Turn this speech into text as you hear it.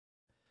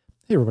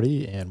Hey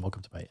everybody, and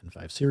welcome to my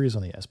N5 series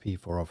on the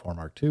SP404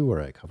 Mark II, where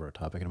I cover a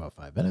topic in about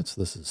 5 minutes.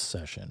 This is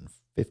session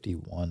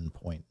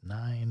 51.9,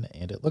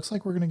 and it looks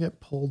like we're going to get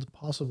pulled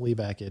possibly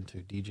back into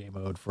DJ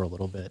mode for a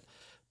little bit,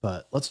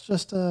 but let's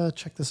just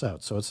check this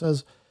out. So it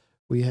says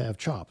we have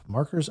chop.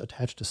 Markers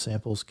attached to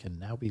samples can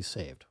now be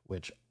saved,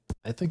 which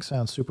I think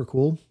sounds super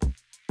cool.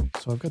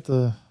 So I've got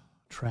the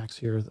tracks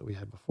here that we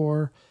had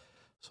before.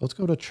 So let's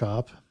go to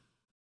chop,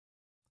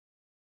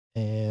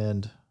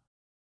 and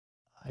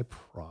I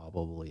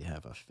probably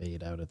have a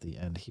fade out at the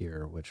end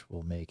here, which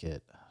will make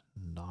it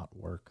not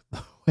work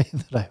the way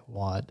that I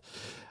want.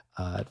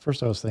 At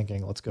first I was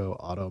thinking, let's go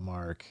auto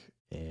mark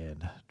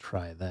and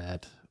try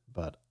that,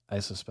 but I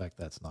suspect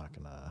that's not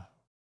gonna,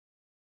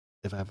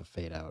 if I have a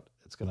fade out,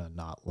 it's gonna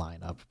not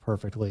line up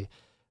perfectly,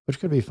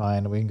 which could be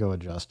fine. We can go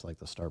adjust like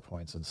the start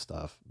points and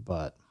stuff,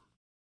 but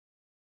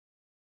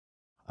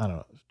I don't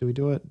know. Do we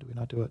do it? Do we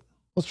not do it?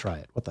 Let's try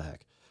it. What the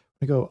heck?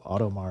 We go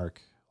auto mark.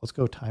 Let's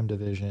go time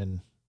division.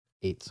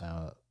 8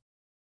 sound,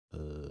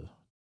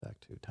 back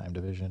to time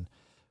division.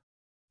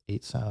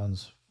 8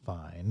 sounds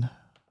fine,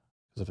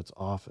 because if it's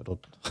off,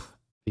 it'll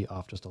be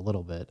off just a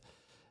little bit,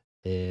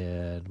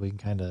 and we can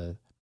kind of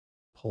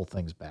pull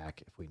things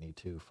back if we need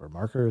to for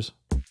markers.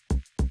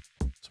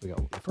 So we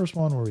got the first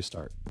one where we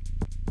start.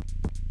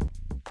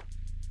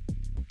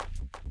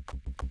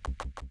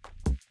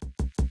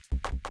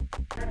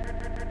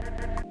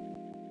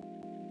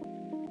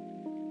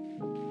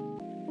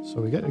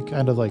 So we get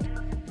kind of like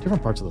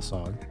different parts of the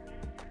song.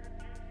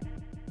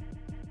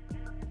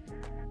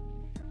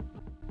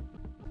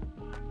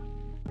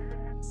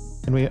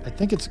 And I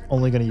think it's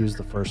only going to use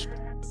the first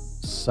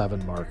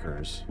 7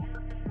 markers.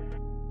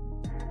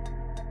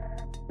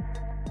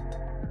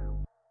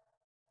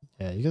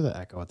 Yeah, you get the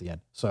echo at the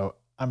end. So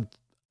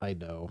I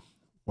know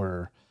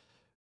we're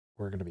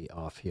going to be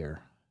off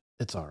here.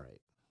 It's all right.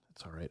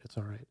 It's all right. It's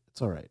all right.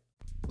 It's all right.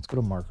 Let's go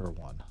to marker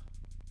 1.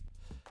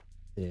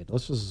 And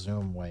let's just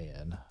zoom way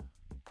in.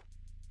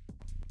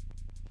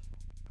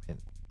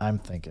 And I'm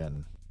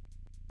thinking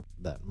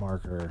that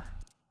marker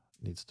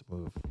needs to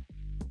move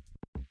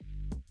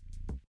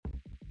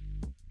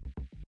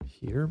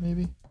here,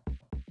 maybe.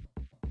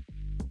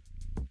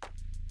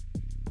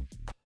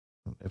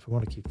 If we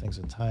want to keep things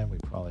in time, we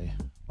probably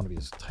want to be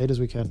as tight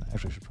as we can.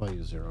 Actually, I should probably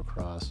use 0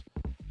 cross.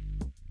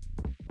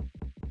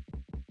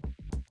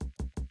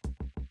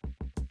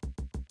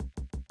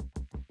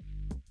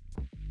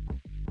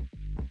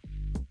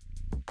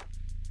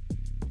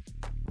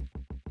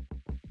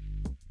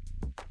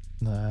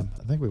 I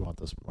think we want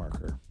this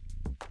marker.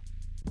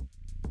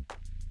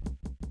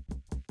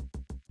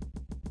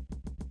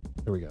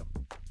 There we go.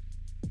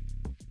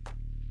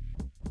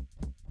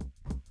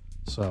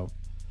 So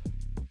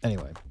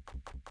anyway,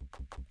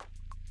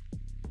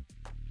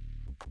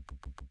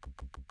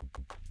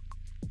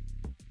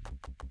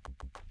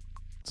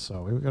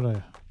 so we're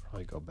gonna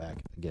probably go back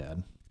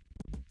again.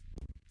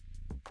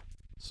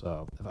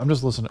 So if I'm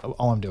just listening,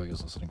 all I'm doing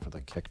is listening for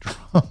the kick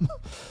drum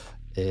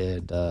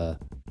and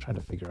trying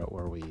to figure out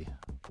where we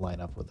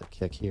line up with the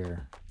kick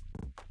here.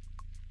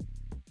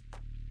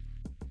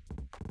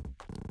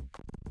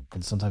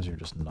 And sometimes you're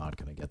just not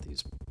going to get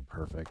these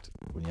perfect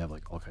when you have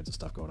like all kinds of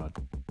stuff going on.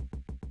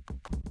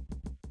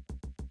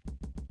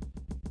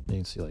 You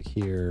can see like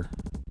here,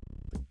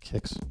 the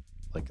kicks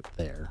like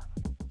there.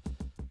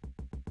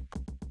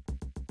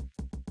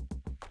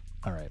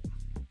 All right.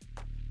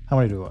 How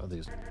many do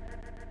these?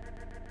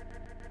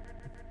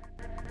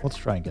 Let's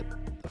try and get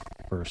the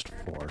first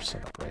 4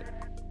 set up right.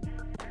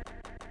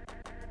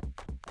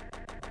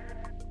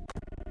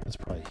 That's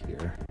probably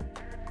here.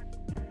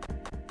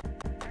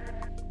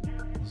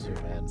 Zoom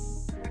in.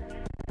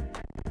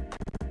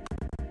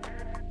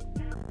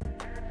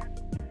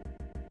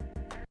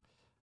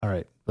 All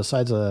right,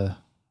 besides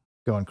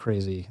going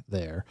crazy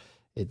there,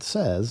 it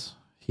says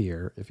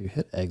here, if you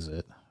hit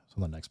exit, so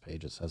on the next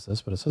page it says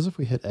this, but it says if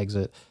we hit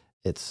exit,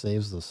 it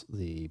saves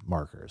the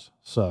markers.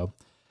 So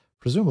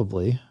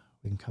presumably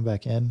we can come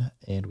back in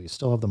and we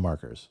still have the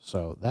markers.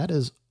 So that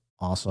is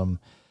awesome,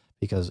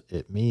 because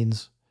it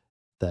means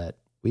that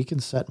we can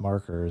set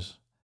markers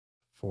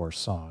for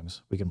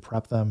songs. We can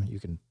prep them. You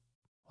can,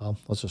 well,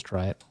 let's just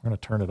try it. We're going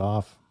to turn it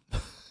off.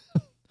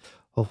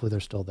 Hopefully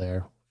they're still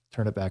there.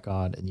 Turn it back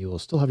on and you will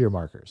still have your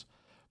markers.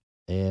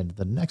 And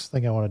the next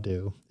thing I want to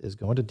do is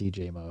go into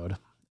DJ mode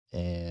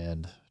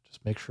and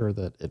just make sure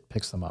that it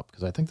picks them up,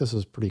 because I think this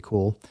is pretty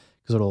cool,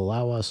 because it'll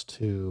allow us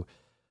to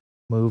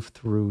move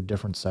through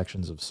different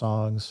sections of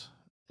songs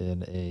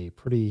in a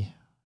pretty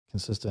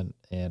consistent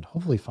and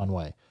hopefully fun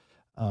way.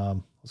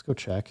 Let's go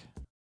check.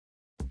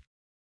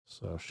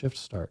 So shift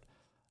start.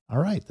 All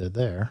right, they're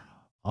there.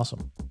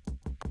 Awesome.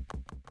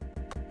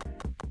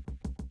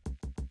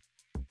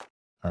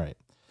 All right.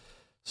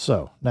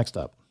 So next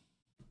up,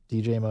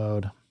 DJ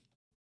mode.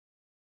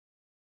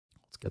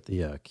 Let's get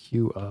the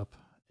cue up,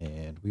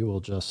 and we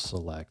will just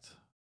select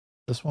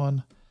this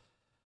one.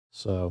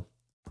 So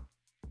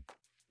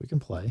we can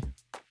play.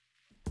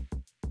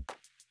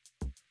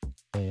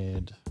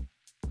 And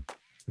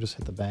we just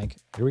hit the bank.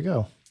 Here we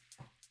go.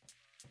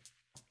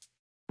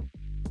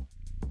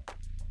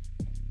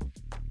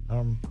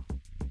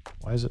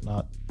 Why is it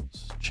not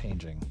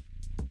changing?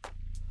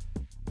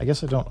 I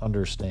guess I don't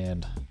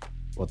understand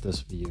what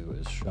this view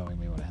is showing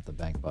me when I hit the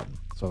bank button.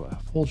 So I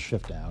hold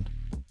shift down.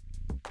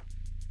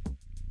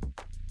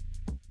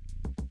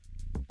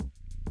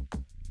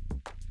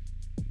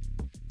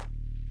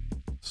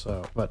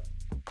 So, but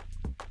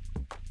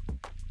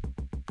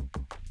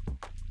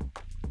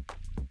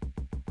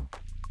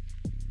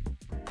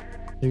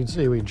you can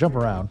see we can jump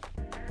around.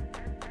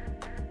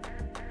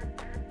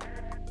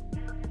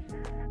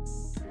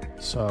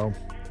 So,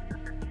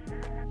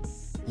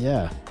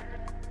 yeah,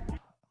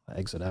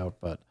 exit out,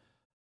 but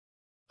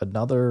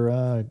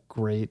another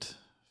great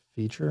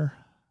feature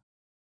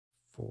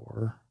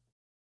for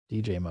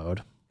DJ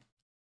mode.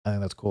 I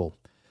think that's cool.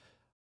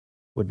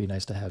 Would be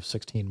nice to have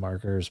 16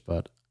 markers,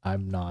 but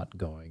I'm not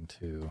going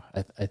to.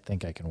 I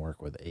think I can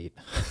work with 8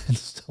 and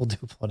still do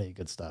plenty of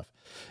good stuff.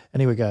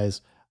 Anyway,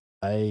 guys,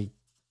 let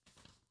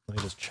me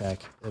just check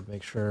and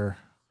make sure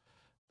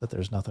that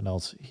there's nothing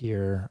else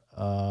here.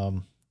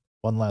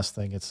 One last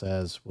thing it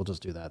says, we'll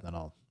just do that, and then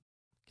I'll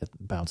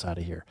bounce out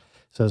of here.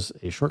 It says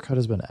a shortcut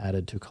has been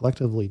added to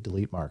collectively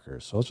delete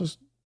markers. So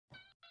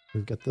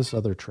we've got this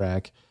other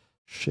track,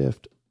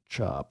 shift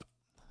chop.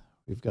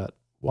 We've got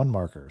one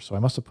marker. So I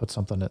must have put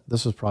something,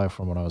 this is probably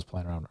from when I was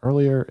playing around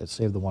earlier. It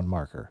saved the one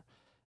marker.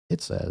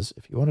 It says,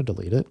 if you want to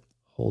delete it,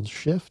 hold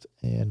shift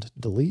and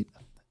delete,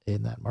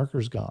 and that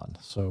marker's gone.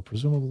 So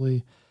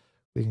presumably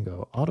we can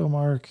go auto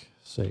mark,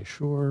 say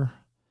sure.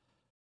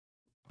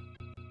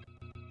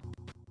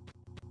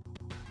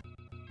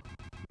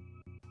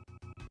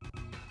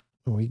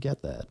 We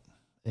get that.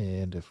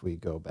 And if we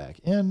go back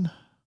in,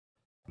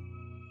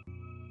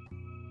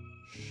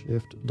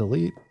 shift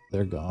delete,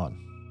 they're gone.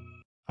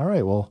 All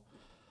right, well,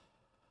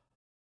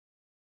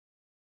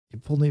 you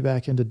pulled me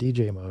back into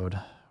DJ mode,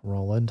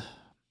 Roland,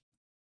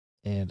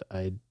 and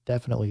I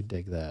definitely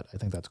dig that. I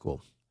think that's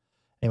cool.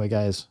 Anyway,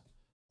 guys,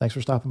 thanks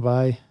for stopping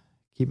by.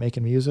 Keep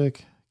making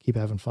music, keep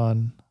having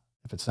fun.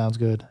 If it sounds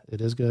good,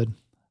 it is good,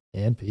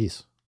 and peace.